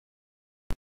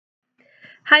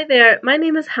Hi there, my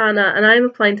name is Hannah and I am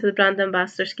applying to the Brand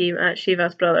Ambassador scheme at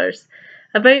Chivas Brothers.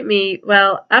 About me,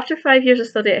 well, after 5 years of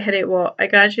study at Heriot Watt, I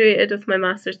graduated with my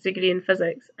master's degree in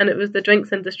physics, and it was the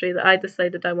drinks industry that I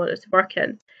decided I wanted to work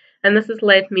in. And this has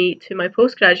led me to my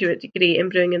postgraduate degree in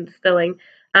brewing and distilling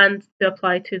and to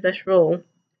apply to this role.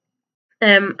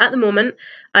 At the moment,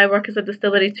 I work as a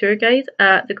distillery tour guide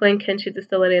at the Glenkinchie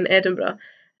Distillery in Edinburgh,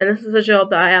 and this is a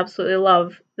job that I absolutely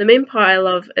love. The main part I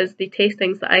love is the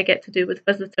tastings that I get to do with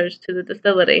visitors to the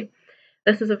distillery.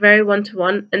 This is a very one to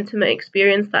one, intimate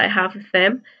experience that I have with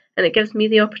them, and it gives me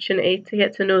the opportunity to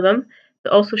get to know them,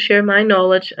 to also share my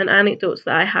knowledge and anecdotes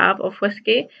that I have of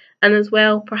whisky, and as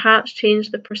well perhaps change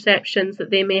the perceptions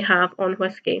that they may have on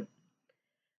whisky.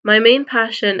 My main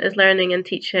passion is learning and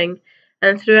teaching,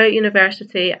 and throughout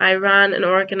university I ran and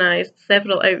organised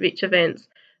several outreach events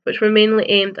which were mainly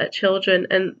aimed at children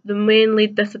in the mainly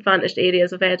disadvantaged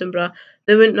areas of Edinburgh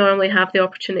that wouldn't normally have the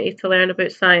opportunity to learn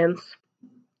about science.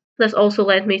 This also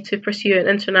led me to pursue an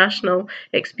international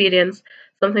experience,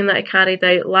 something that I carried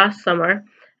out last summer,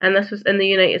 and this was in the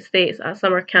United States at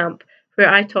summer camp,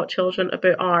 where I taught children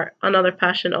about art, another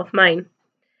passion of mine.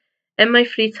 In my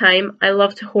free time, I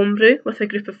love to homebrew with a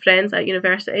group of friends at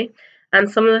university, and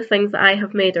some of the things that I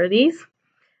have made are these.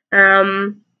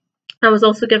 Um, I was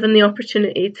also given the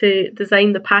opportunity to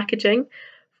design the packaging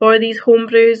for these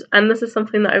homebrews, and this is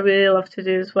something that I really love to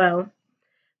do as well.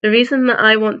 The reason that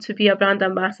I want to be a brand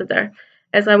ambassador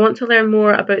is I want to learn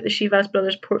more about the Chivas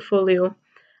Brothers portfolio,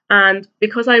 and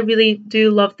because I really do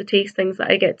love the tastings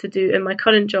that I get to do in my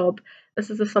current job,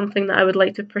 this is something that I would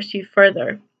like to pursue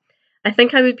further. I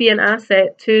think I would be an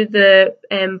asset to the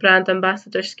brand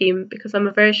ambassador scheme because I'm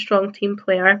a very strong team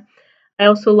player. I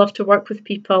also love to work with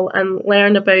people and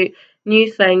learn about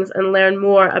new things and learn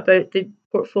more about the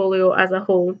portfolio as a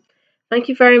whole. Thank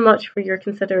you very much for your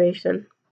consideration.